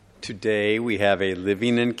Today we have a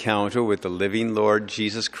living encounter with the living Lord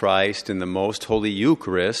Jesus Christ in the Most Holy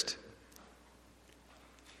Eucharist,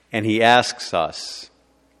 and He asks us,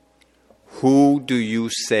 "Who do you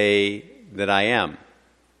say that I am?"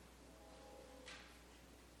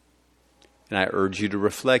 And I urge you to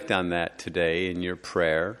reflect on that today in your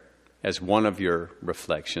prayer as one of your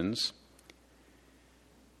reflections.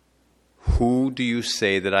 Who do you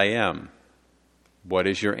say that I am? What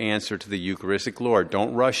is your answer to the Eucharistic Lord?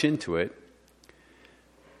 Don't rush into it.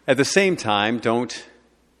 At the same time,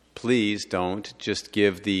 please don't just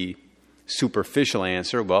give the superficial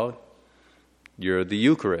answer. Well, you're the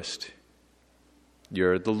Eucharist.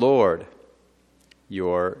 You're the Lord.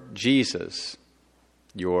 You're Jesus.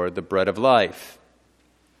 You're the bread of life.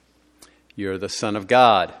 You're the Son of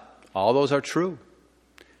God. All those are true.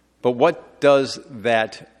 But what does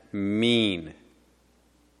that mean?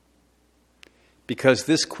 Because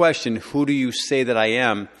this question, who do you say that I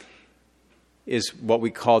am, is what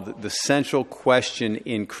we call the central question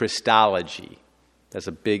in Christology. That's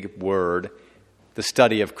a big word. The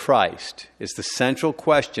study of Christ is the central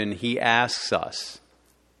question He asks us.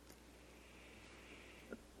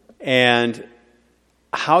 And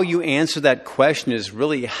how you answer that question is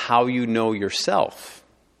really how you know yourself.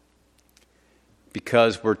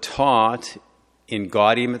 Because we're taught in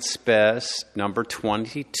Gaudium et Spes, number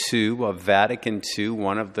 22 of Vatican II,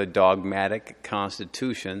 one of the dogmatic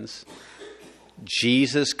constitutions,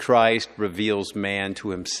 Jesus Christ reveals man to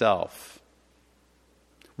himself.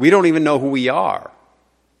 We don't even know who we are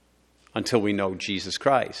until we know Jesus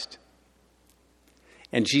Christ.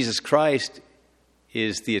 And Jesus Christ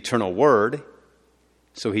is the eternal Word,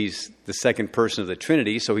 so He's the second person of the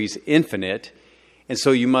Trinity, so He's infinite, and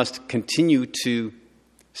so you must continue to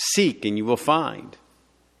seek and you will find.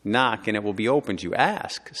 Knock and it will be opened to you.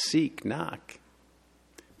 Ask, seek, knock.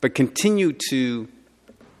 But continue to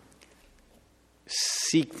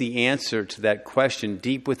seek the answer to that question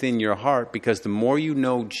deep within your heart, because the more you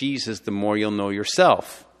know Jesus, the more you'll know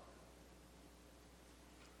yourself.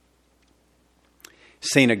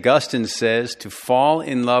 St. Augustine says, to fall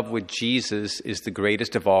in love with Jesus is the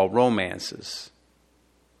greatest of all romances.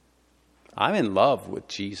 I'm in love with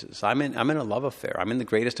Jesus. I'm in a love affair. I'm in the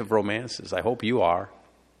greatest of romances. I hope you are.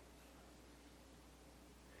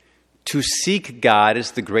 To seek God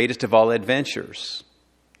is the greatest of all adventures.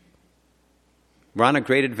 We're on a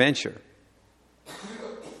great adventure.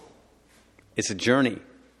 It's a journey.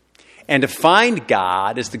 And to find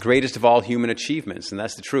God is the greatest of all human achievements, and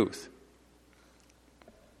that's the truth.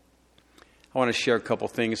 I want to share a couple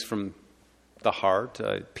things from the heart.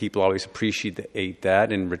 People always appreciate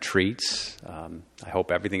that in retreats. I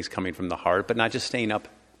hope everything's coming from the heart, but not just staying up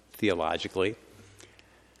theologically.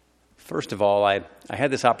 First of all, I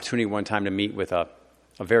had this opportunity one time to meet with a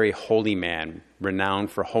very holy man,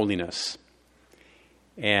 renowned for holiness.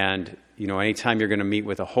 And, anytime you're going to meet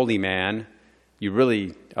with a holy man, you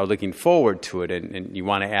really are looking forward to it, and you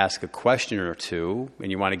want to ask a question or two,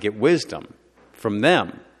 and you want to get wisdom from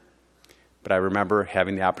them. But I remember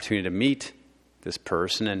having the opportunity to meet this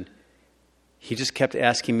person, and he just kept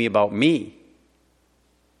asking me about me.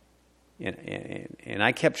 And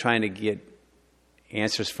I kept trying to get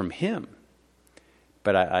answers from him.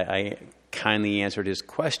 But I kindly answered his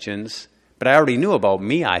questions. But I already knew about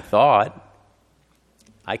me, I thought.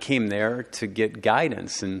 I came there to get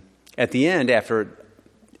guidance. And at the end, after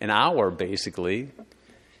an hour, basically,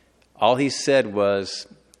 all he said was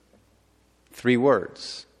 3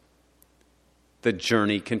 words. The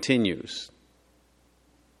journey continues.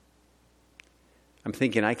 I'm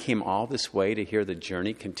thinking, I came all this way to hear the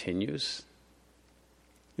journey continues?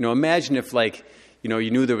 Imagine if,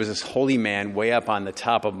 you knew there was this holy man way up on the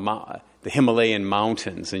top of the Himalayan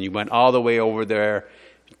mountains, and you went all the way over there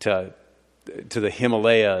to the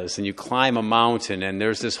Himalayas, and you climb a mountain, and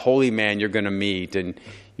there's this holy man you're going to meet, and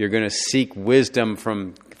you're going to seek wisdom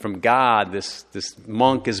from God. This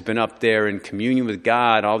monk has been up there in communion with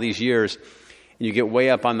God all these years. And you get way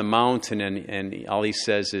up on the mountain, and all he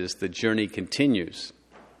says is, the journey continues.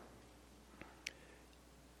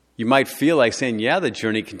 You might feel like saying, yeah, the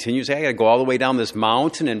journey continues. I got to go all the way down this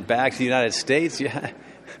mountain and back to the United States. Yeah.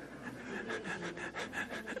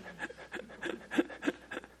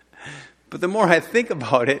 But the more I think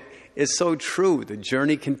about it, it's so true. The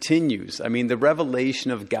journey continues. I mean, the revelation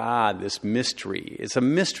of God, this mystery, it's a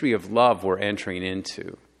mystery of love we're entering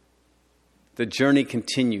into. The journey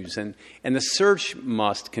continues, and the search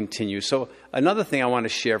must continue. So another thing I want to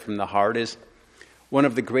share from the heart is one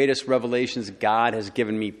of the greatest revelations God has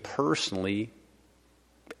given me personally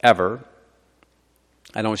ever.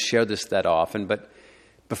 I don't share this that often, but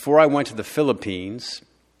before I went to the Philippines,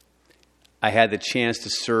 I had the chance to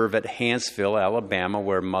serve at Hanceville, Alabama,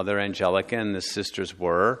 where Mother Angelica and the sisters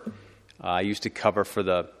were. I used to cover for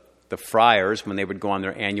the friars when they would go on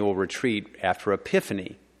their annual retreat after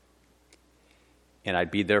Epiphany. And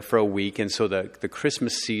I'd be there for a week, and so the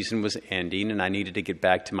Christmas season was ending, and I needed to get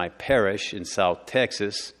back to my parish in South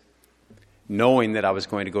Texas, knowing that I was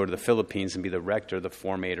going to go to the Philippines and be the rector, the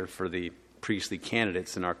formator for the priestly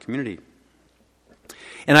candidates in our community.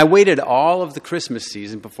 And I waited all of the Christmas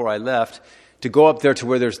season before I left to go up there to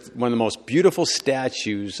where there's one of the most beautiful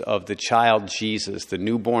statues of the child Jesus, the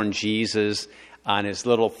newborn Jesus, on his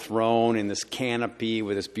little throne in this canopy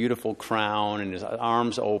with this beautiful crown and his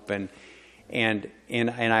arms open. And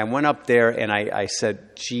I went up there and I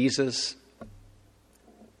said, Jesus,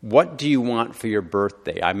 what do you want for your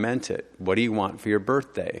birthday? I meant it. What do you want for your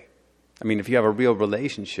birthday? I mean, if you have a real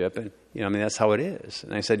relationship, and that's how it is.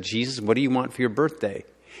 And I said, Jesus, what do you want for your birthday?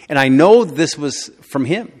 And I know this was from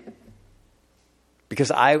him,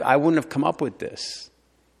 because I wouldn't have come up with this.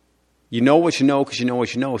 You know what you know because you know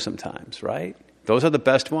what you know sometimes, right? Those are the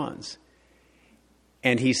best ones.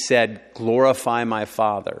 And he said, glorify my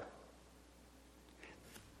Father.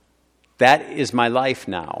 That is my life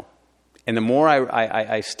now. And the more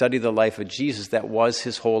I study the life of Jesus, that was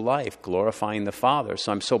his whole life, glorifying the Father.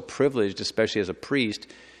 So I'm so privileged, especially as a priest,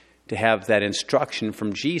 to have that instruction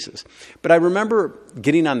from Jesus. But I remember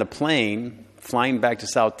getting on the plane, flying back to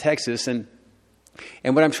South Texas, and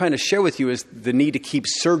what I'm trying to share with you is the need to keep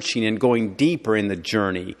searching and going deeper in the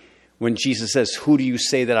journey. When Jesus says, who do you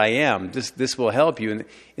say that I am? This will help you.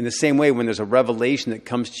 In the same way, when there's a revelation that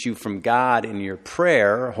comes to you from God in your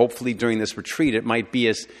prayer, hopefully during this retreat, it might be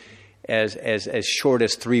as short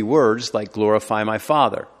as 3 words, like glorify my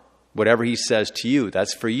Father. Whatever he says to you,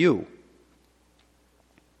 that's for you.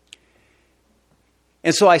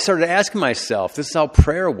 And so I started asking myself, this is how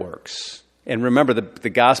prayer works. And remember, the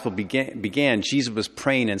gospel began, Jesus was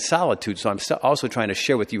praying in solitude. So I'm also trying to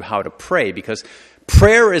share with you how to pray, because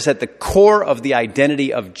prayer is at the core of the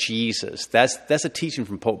identity of Jesus. That's a teaching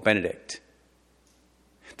from Pope Benedict.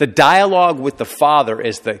 The dialogue with the Father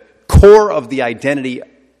is the core of the identity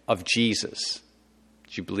of Jesus.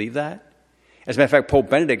 Do you believe that? As a matter of fact, Pope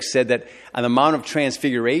Benedict said that on the Mount of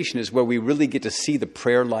Transfiguration is where we really get to see the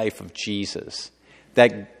prayer life of Jesus.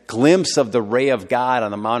 That glimpse of the ray of God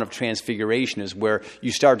on the Mount of Transfiguration is where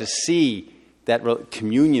you start to see that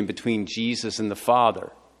communion between Jesus and the Father.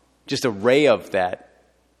 Just a ray of that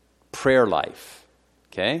prayer life.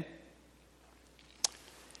 Okay?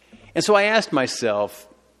 And so I asked myself,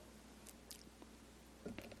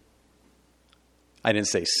 I didn't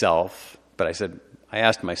say self, but I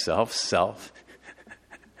asked myself, self,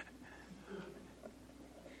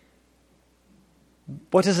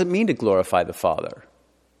 what does it mean to glorify the Father?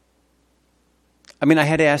 I mean, I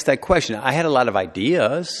had to ask that question. I had a lot of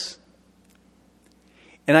ideas.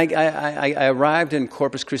 And I arrived in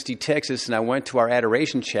Corpus Christi, Texas, and I went to our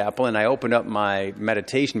adoration chapel, and I opened up my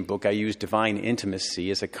meditation book. I used Divine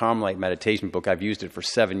Intimacy. It's a Carmelite meditation book. I've used it for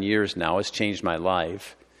 7 years now. It's changed my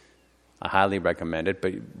life. I highly recommend it.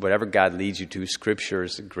 But whatever God leads you to, Scripture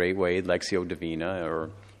is a great way, Lectio Divina,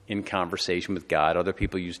 or in conversation with God. Other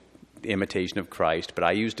people use Imitation of Christ, but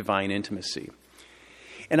I use Divine Intimacy.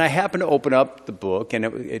 And I happened to open up the book, and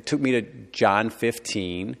it took me to John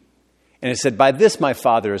 15, and it said, by this my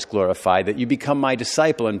Father is glorified, that you become my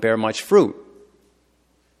disciple and bear much fruit.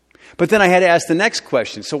 But then I had to ask the next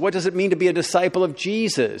question. So what does it mean to be a disciple of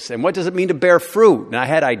Jesus? And what does it mean to bear fruit? And I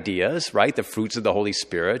had ideas, right? The fruits of the Holy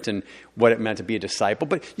Spirit and what it meant to be a disciple.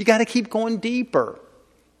 But you got to keep going deeper.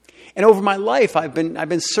 And over my life, I've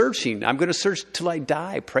been searching. I'm going to search till I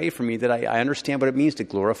die. Pray for me that I understand what it means to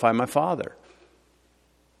glorify my Father.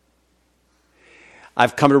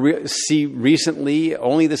 I've come to see recently,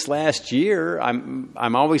 only this last year,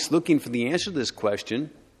 I'm always looking for the answer to this question.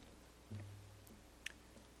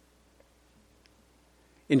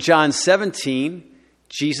 In John 17,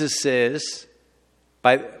 Jesus says,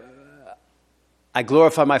 I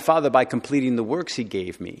glorify my Father by completing the works he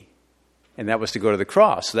gave me. And that was to go to the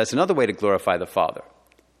cross. So that's another way to glorify the Father.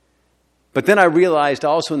 But then I realized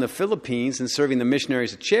also in the Philippines and serving the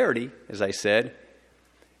missionaries of charity, as I said,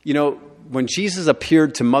 you know, when Jesus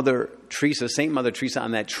appeared to Mother Teresa, Saint Mother Teresa,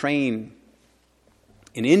 on that train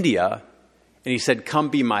in India, and he said, come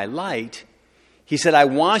be my light, he said, I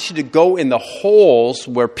want you to go in the holes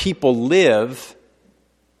where people live,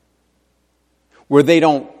 where they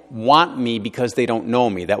don't want me because they don't know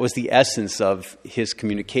me. That was the essence of his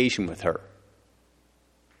communication with her.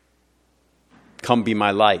 Come be my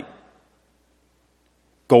light.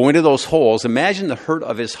 Go into those holes. Imagine the hurt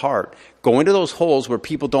of his heart. Go into those holes where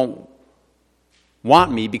people don't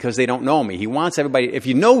want me because they don't know me. He wants everybody. If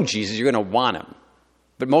you know Jesus, you're going to want him.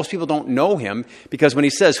 But most people don't know him because when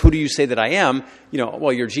he says, who do you say that I am?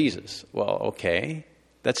 Well, you're Jesus. Well, okay,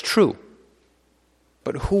 that's true.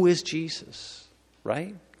 But who is Jesus,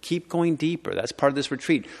 right? Keep going deeper. That's part of this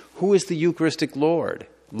retreat. Who is the Eucharistic Lord?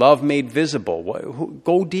 Love made visible.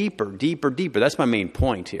 Go deeper, deeper, deeper. That's my main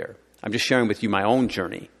point here. I'm just sharing with you my own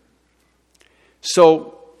journey.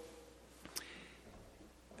 So,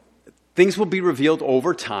 things will be revealed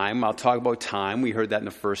over time. I'll talk about time. We heard that in the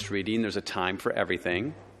first reading. There's a time for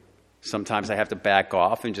everything. Sometimes I have to back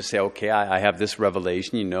off and just say, okay, I have this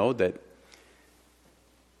revelation, that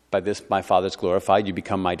by this my Father's glorified. You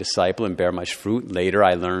become my disciple and bear much fruit. Later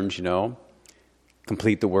I learned,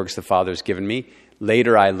 complete the works the Father has given me.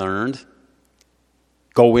 Later I learned,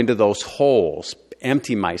 go into those holes,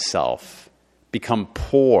 empty myself, become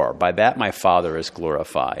poor. By that my Father is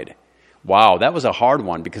glorified. Wow, that was a hard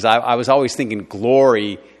one because I was always thinking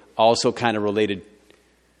glory also kind of related.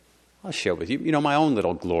 I'll share with you. My own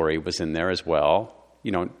little glory was in there as well.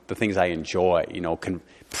 The things I enjoy,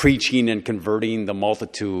 preaching and converting the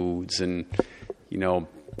multitudes and,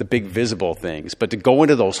 the big visible things. But to go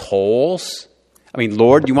into those holes,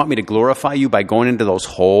 Lord, you want me to glorify you by going into those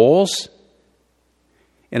holes?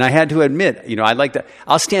 And I had to admit, I'd like to,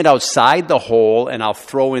 I'll stand outside the hole and I'll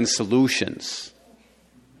throw in solutions.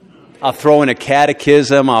 I'll throw in a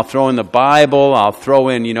catechism, I'll throw in the Bible, I'll throw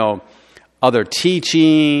in, other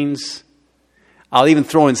teachings. I'll even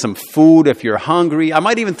throw in some food if you're hungry. I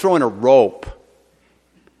might even throw in a rope.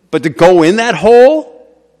 But to go in that hole,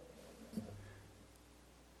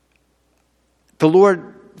 the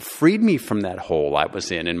Lord freed me from that hole I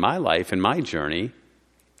was in my life, in my journey.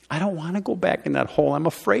 I don't want to go back in that hole. I'm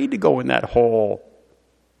afraid to go in that hole.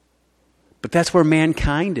 But that's where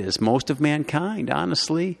mankind is, most of mankind,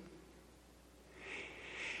 honestly.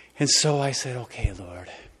 And so I said, okay,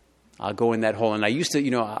 Lord, I'll go in that hole. And I used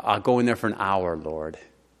to, I'll go in there for an hour, Lord.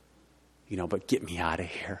 But get me out of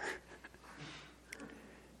here.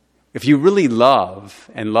 If you really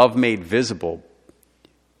love and love made visible,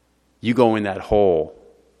 you go in that hole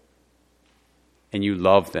and you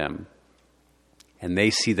love them. And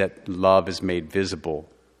they see that love is made visible.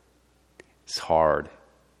 It's hard.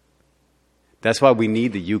 That's why we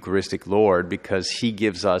need the Eucharistic Lord, because he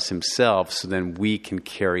gives us himself so then we can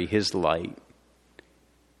carry his light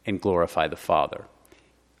and glorify the Father.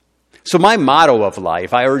 So my motto of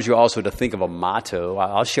life, I urge you also to think of a motto.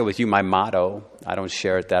 I'll share with you my motto. I don't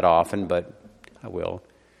share it that often, but I will.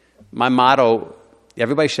 My motto,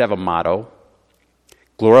 everybody should have a motto.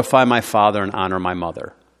 Glorify my Father and honor my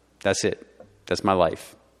mother. That's it. That's my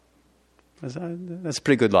life. That's a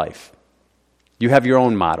pretty good life. You have your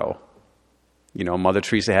own motto. Mother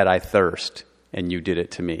Teresa had, I thirst, and you did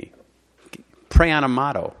it to me. Pray on a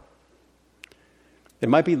motto. It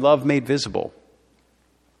might be love made visible.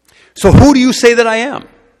 So who do you say that I am?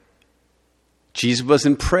 Jesus was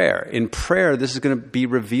in prayer. In prayer, this is going to be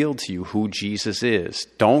revealed to you who Jesus is.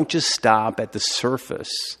 Don't just stop at the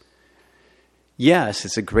surface. Yes,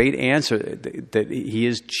 it's a great answer that he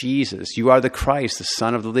is Jesus. You are the Christ, the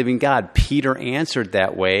Son of the living God. Peter answered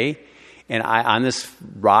that way. And on this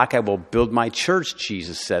rock I will build my church,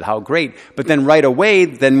 Jesus said. How great. But then right away,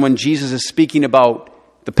 when Jesus is speaking about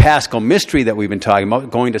the Paschal mystery that we've been talking about,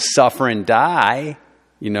 going to suffer and die,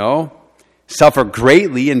 suffer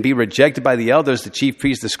greatly and be rejected by the elders, the chief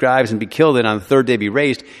priests, the scribes, and be killed, and on the third day be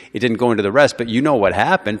raised. It didn't go into the rest, but you know what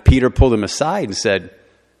happened. Peter pulled him aside and said,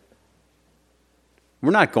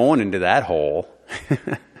 we're not going into that hole.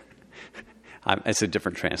 It's a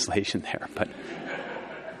different translation there, but,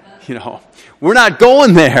 we're not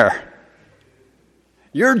going there.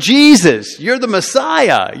 You're Jesus. You're the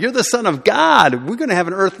Messiah. You're the Son of God. We're going to have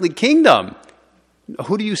an earthly kingdom.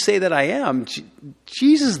 Who do you say that I am?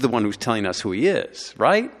 Jesus is the one who's telling us who he is,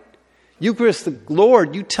 right? Eucharist, the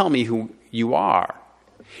Lord, you tell me who you are.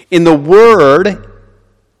 In the Word,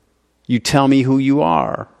 you tell me who you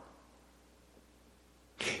are.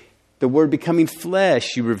 The Word becoming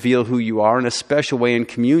flesh, you reveal who you are in a special way in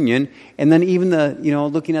communion. And then even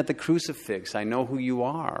looking at the crucifix, I know who you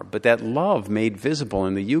are. But that love made visible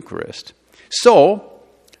in the Eucharist. So,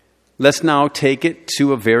 let's now take it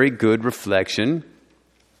to a very good reflection.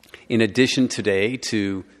 In addition today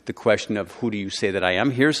to the question of who do you say that I am,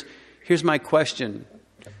 here's my question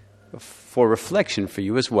for reflection for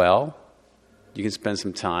you as well. You can spend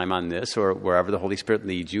some time on this or wherever the Holy Spirit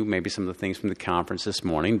leads you, maybe some of the things from the conference this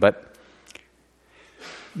morning. But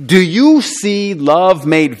do you see love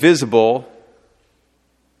made visible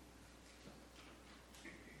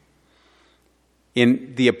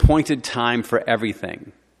in the appointed time for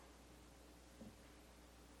everything?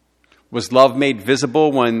 Was love made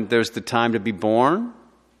visible when there's the time to be born?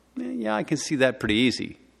 Yeah, I can see that pretty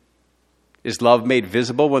easy. Is love made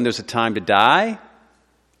visible when there's a time to die?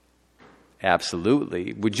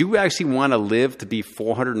 Absolutely. Would you actually want to live to be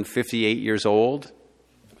 458 years old?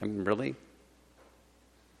 I mean, really?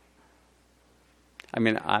 I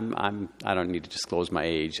mean, I don't need to disclose my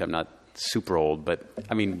age. I'm not super old, but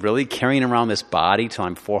I mean, really carrying around this body till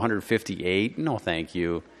I'm 458? No, thank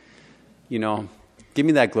you. You know, give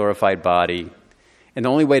me that glorified body. And the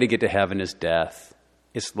only way to get to heaven is death.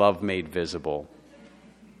 It's love made visible.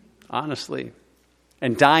 Honestly.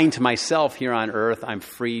 And dying to myself here on earth, I'm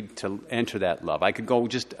freed to enter that love. I could go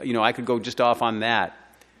just off on that.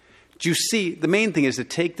 Do you see, the main thing is to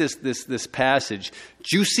take this passage.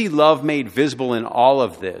 Do you see love made visible in all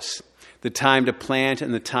of this? The time to plant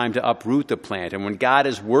and the time to uproot the plant. And when God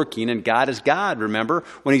is working, and God is God, remember?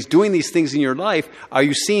 When He's doing these things in your life, are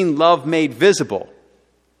you seeing love made visible?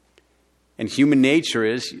 And human nature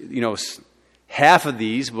is, half of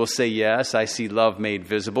these will say, yes, I see love made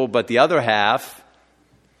visible. But the other half,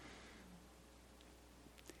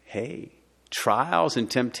 hey, trials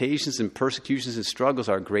and temptations and persecutions and struggles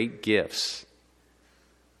are great gifts.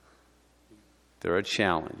 They're a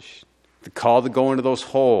challenge. The call to go into those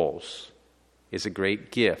holes is a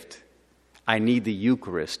great gift. I need the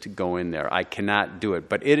Eucharist to go in there. I cannot do it.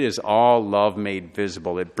 But it is all love made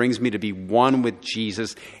visible. It brings me to be one with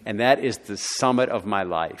Jesus, and that is the summit of my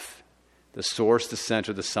life. The source, the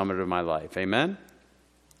center, the summit of my life. Amen?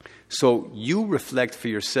 So you reflect for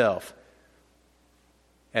yourself.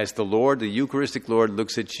 As the Lord, the Eucharistic Lord,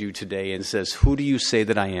 looks at you today and says, who do you say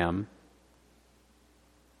that I am?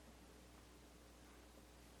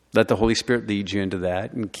 Let the Holy Spirit lead you into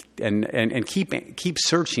that, and keep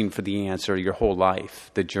searching for the answer your whole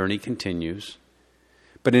life. The journey continues.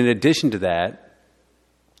 But in addition to that,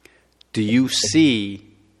 do you see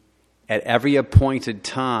at every appointed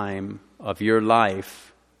time of your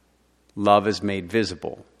life, love is made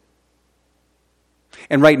visible?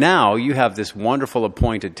 And right now, you have this wonderful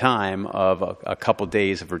appointed time of a couple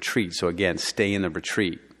days of retreat. So again, stay in the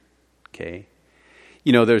retreat. Okay?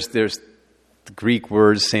 There's the Greek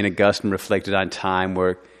words St. Augustine reflected on time,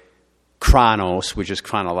 where chronos, which is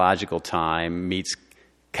chronological time, meets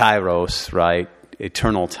kairos, right?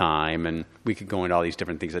 Eternal time. And we could go into all these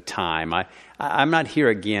different things of time. I'm not here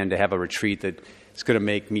again to have a retreat that it's going to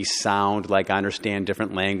make me sound like I understand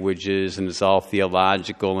different languages and it's all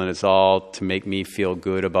theological and it's all to make me feel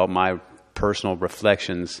good about my personal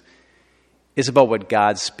reflections. It's about what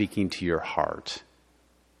God's speaking to your heart.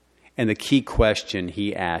 And the key question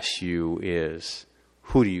He asks you is,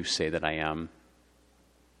 who do you say that I am?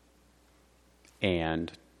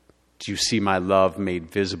 And do you see my love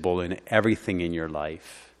made visible in everything in your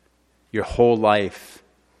life? Your whole life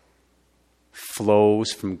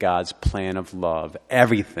flows from God's plan of love.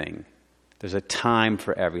 Everything. There's a time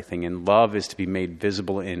for everything, and love is to be made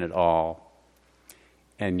visible in it all.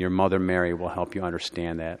 And your Mother Mary will help you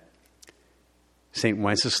understand that. St.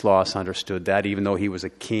 Wenceslaus understood that, even though he was a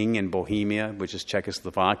king in Bohemia, which is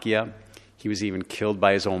Czechoslovakia. He was even killed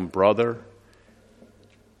by his own brother.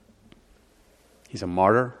 He's a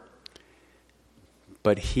martyr.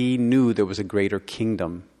 But he knew there was a greater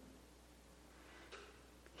kingdom.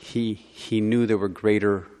 He knew there were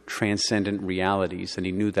greater transcendent realities, and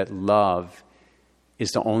he knew that love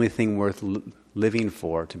is the only thing worth living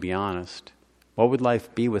for, to be honest. What would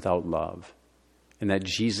life be without love? And that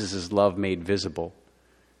Jesus is love made visible.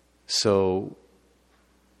 So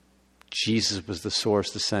Jesus was the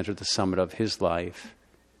source, the center, the summit of his life.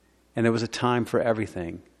 And there was a time for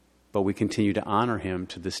everything. But we continue to honor him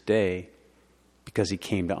to this day because he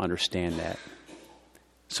came to understand that.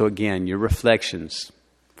 So again, your reflections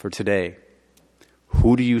for today.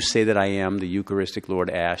 Who do you say that I am? The Eucharistic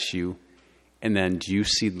Lord asks you. And then, do you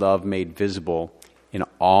see love made visible in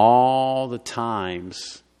all the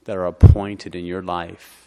times that are appointed in your life?